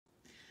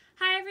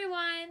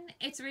everyone,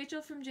 it's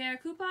Rachel from JR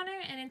Couponer,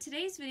 and in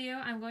today's video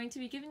I'm going to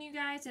be giving you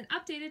guys an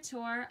updated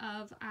tour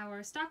of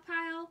our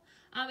stockpile.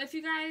 If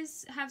you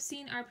guys have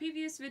seen our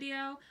previous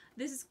video,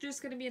 this is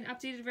just going to be an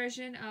updated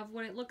version of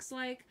what it looks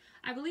like.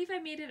 I believe I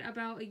made it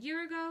about a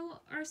year ago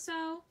or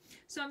so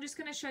I'm just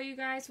going to show you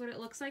guys what it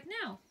looks like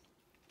now.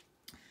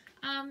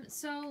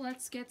 So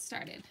let's get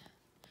started.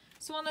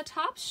 So on the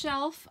top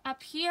shelf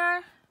up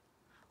here,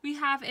 we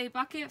have a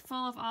bucket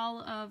full of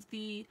all of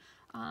the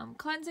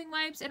cleansing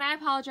wipes, and I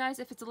apologize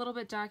if it's a little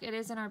bit dark. It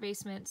is in our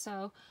basement,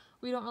 so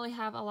we don't really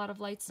have a lot of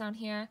lights down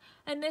here.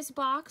 In this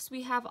box,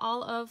 we have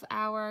all of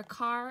our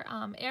car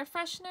air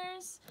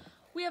fresheners.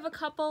 We have a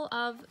couple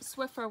of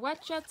Swiffer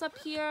wet jets up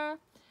here,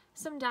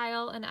 some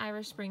Dial and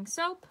Irish Spring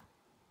soap.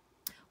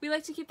 We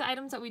like to keep the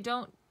items that we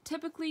don't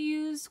typically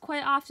use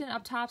quite often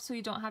up top so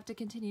we don't have to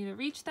continue to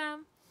reach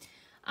them.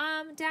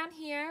 Down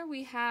here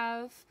we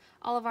have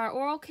all of our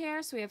oral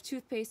care, so we have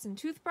toothpaste and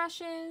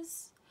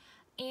toothbrushes.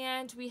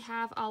 And we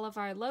have all of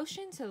our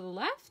lotion to the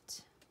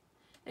left.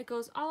 It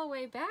goes all the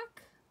way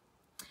back.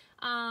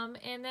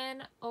 And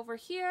then over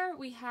here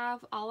we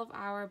have all of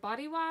our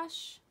body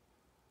wash.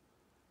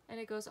 And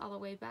it goes all the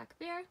way back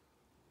there.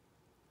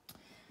 I'm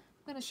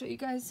going to show you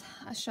guys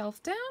a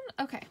shelf down.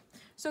 Okay,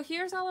 so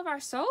here's all of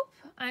our soap.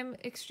 I'm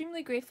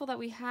extremely grateful that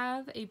we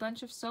have a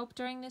bunch of soap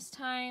during this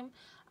time.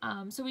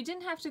 So we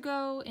didn't have to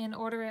go and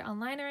order it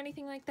online or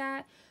anything like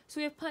that.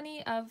 So we have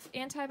plenty of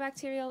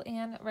antibacterial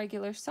and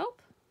regular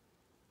soap.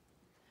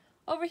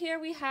 Over here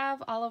we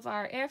have all of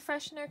our air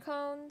freshener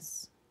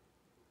cones.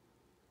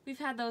 We've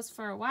had those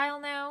for a while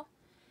now.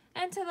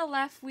 And to the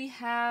left we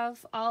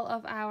have all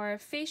of our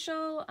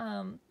facial,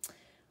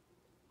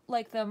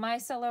 like the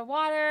micellar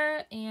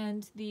water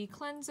and the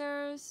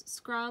cleansers,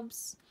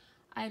 scrubs,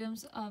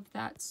 items of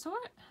that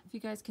sort. If you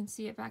guys can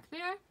see it back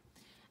there.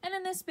 And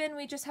in this bin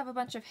we just have a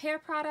bunch of hair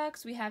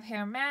products. We have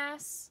hair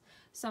masks,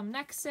 some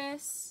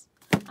Nexus,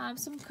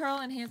 some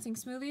curl enhancing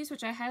smoothies,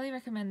 which I highly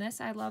recommend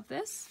this. I love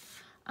this.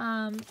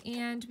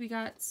 And we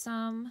got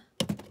some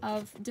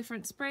of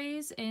different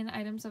sprays and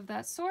items of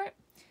that sort.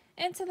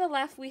 And to the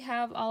left we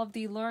have all of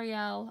the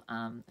L'Oreal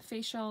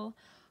facial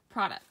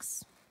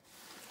products.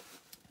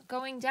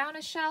 Going down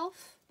a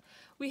shelf,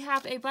 we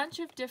have a bunch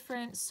of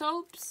different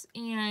soaps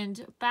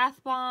and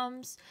bath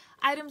bombs,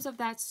 items of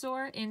that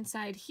sort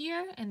inside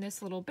here in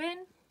this little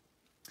bin.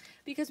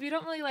 Because we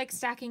don't really like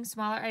stacking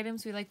smaller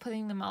items, we like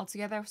putting them all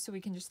together so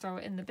we can just throw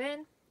it in the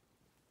bin.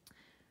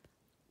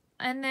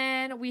 And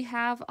then we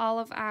have all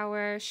of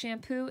our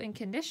shampoo and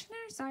conditioner.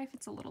 Sorry if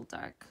it's a little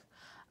dark.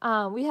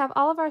 We have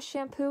all of our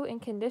shampoo and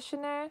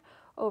conditioner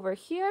over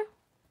here.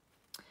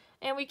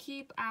 And we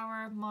keep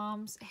our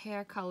mom's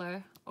hair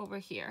color over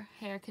here.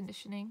 Hair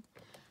conditioning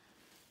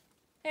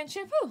and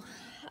shampoo.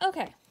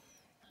 Okay.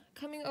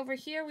 Coming over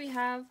here we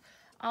have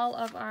all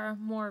of our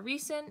more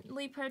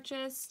recently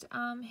purchased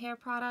hair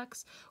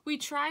products. We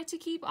try to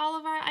keep all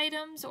of our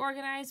items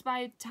organized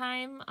by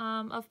time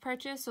of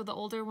purchase, so the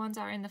older ones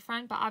are in the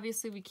front, but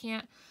obviously we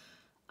can't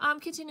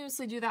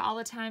continuously do that all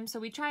the time, so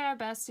we try our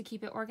best to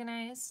keep it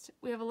organized.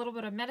 We have a little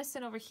bit of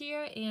medicine over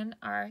here and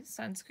our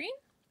sunscreen.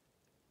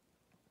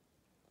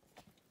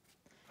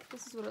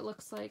 This is what it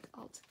looks like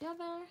all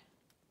together.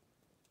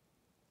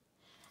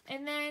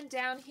 And then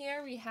down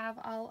here we have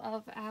all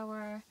of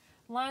our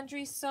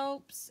laundry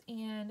soaps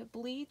and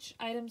bleach,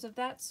 items of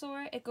that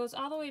sort. It goes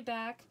all the way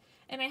back,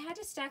 and I had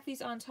to stack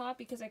these on top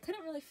because I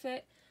couldn't really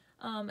fit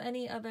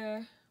any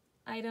other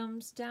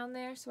items down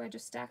there, so I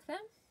just stacked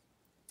them.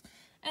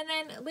 And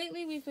then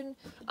lately we've been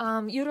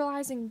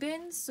utilizing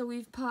bins, so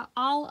we've put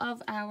all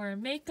of our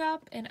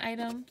makeup and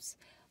items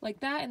like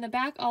that in the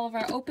back. All of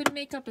our open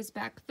makeup is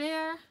back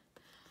there.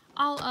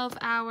 All of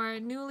our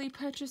newly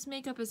purchased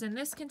makeup is in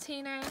this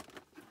container.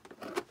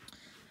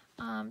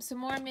 Some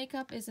more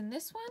makeup is in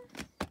this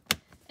one,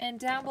 and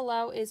down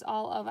below is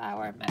all of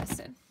our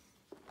medicine.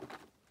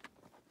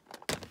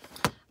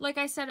 Like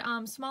I said,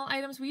 small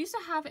items. We used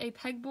to have a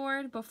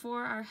pegboard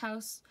before our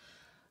house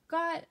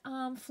got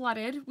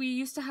flooded. We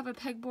used to have a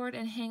pegboard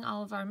and hang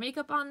all of our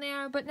makeup on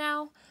there, but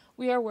now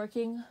we are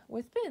working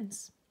with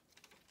bins.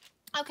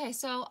 Okay,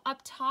 so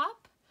up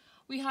top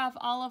we have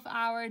all of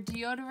our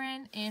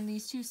deodorant in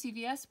these two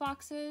CVS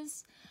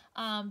boxes.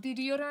 The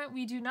deodorant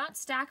we do not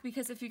stack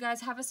because if you guys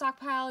have a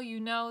stockpile, you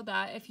know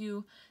that if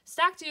you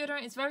stack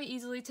deodorant, it's very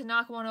easily to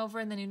knock one over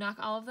and then you knock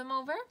all of them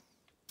over.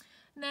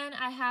 And then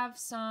I have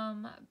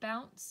some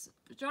Bounce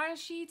dryer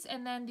sheets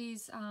and then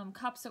these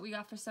cups that we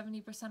got for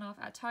 70% off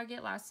at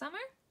Target last summer.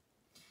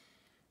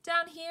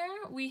 Down here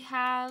we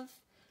have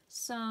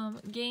some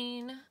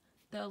Gain,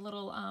 the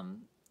little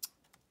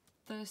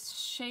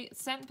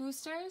scent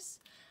boosters,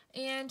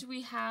 and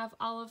we have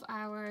all of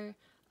our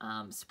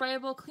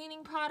sprayable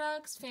cleaning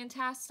products,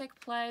 Fantastic,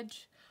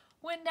 Pledge,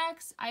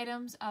 Windex,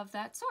 items of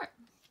that sort.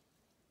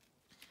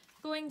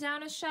 Going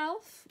down a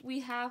shelf,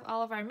 we have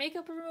all of our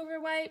makeup remover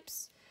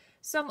wipes,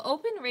 some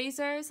open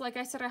razors. Like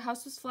I said, our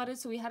house was flooded,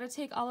 so we had to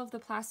take all of the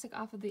plastic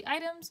off of the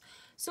items.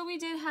 So we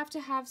did have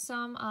to have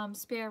some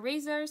spare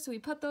razors, so we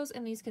put those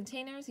in these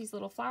containers, these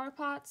little flower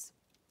pots.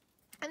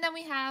 And then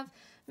we have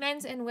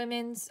men's and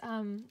women's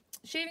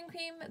shaving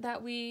cream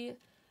that we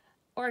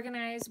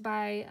organize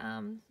by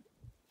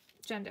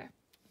gender.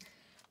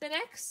 The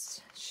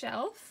next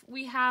shelf,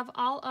 we have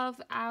all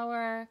of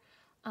our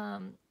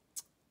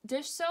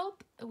dish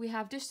soap. We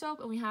have dish soap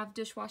and we have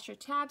dishwasher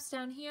tabs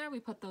down here. We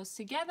put those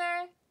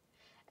together.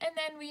 And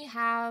then we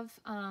have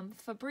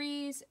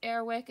Febreze,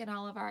 Airwick, and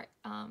all of our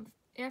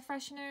air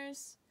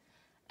fresheners.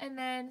 And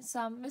then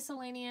some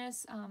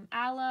miscellaneous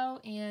aloe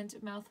and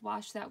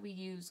mouthwash that we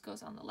use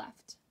goes on the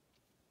left.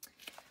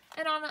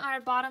 And on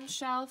our bottom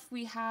shelf,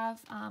 we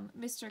have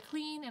Mr.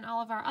 Clean and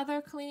all of our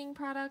other cleaning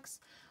products,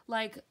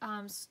 like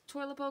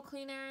toilet bowl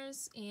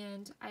cleaners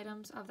and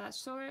items of that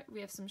sort.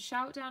 We have some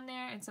Shout down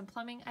there and some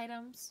plumbing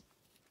items.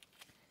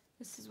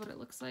 This is what it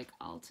looks like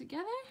all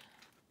together.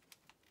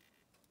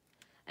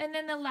 And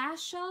then the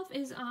last shelf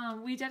is,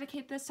 we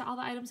dedicate this to all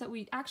the items that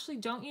we actually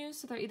don't use,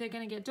 so they're either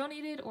going to get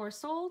donated or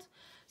sold.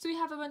 So we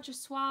have a bunch of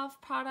Suave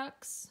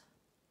products,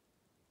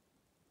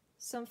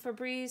 some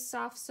Febreze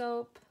soft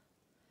soap,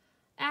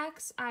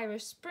 Axe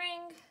Irish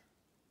Spring,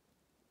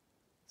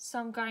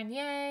 some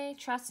Garnier,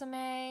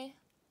 Tresemme,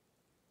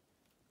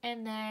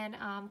 and then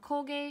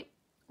Colgate,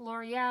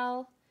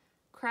 L'Oreal,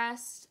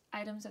 Crest,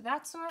 items of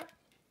that sort.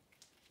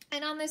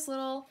 And on this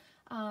little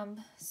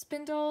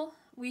spindle,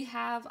 we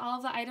have all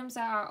of the items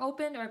that are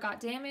opened or got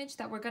damaged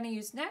that we're going to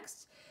use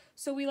next.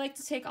 So we like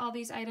to take all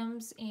these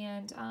items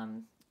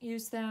and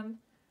use them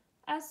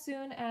as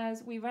soon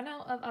as we run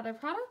out of other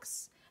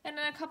products. And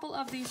in a couple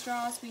of these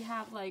drawers, we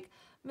have like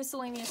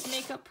miscellaneous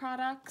makeup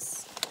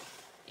products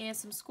and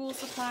some school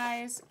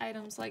supplies,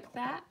 items like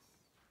that.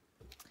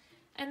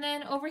 And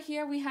then over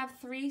here we have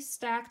 3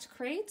 stacked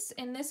crates.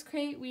 In this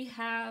crate we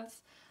have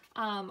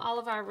all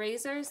of our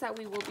razors that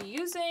we will be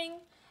using,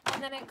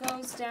 and then it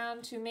goes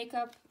down to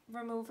makeup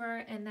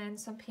remover and then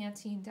some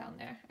Pantene down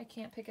there. I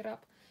can't pick it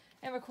up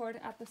and record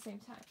at the same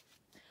time.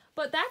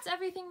 But that's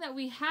everything that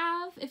we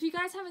have. If you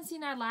guys haven't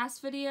seen our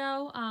last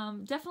video,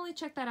 definitely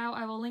check that out.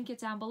 I will link it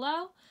down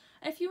below.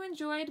 If you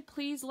enjoyed,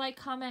 please like,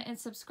 comment, and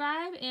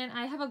subscribe. And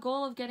I have a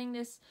goal of getting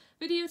this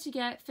video to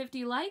get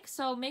 50 likes,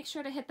 so make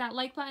sure to hit that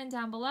like button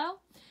down below.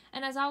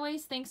 And as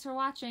always, thanks for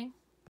watching.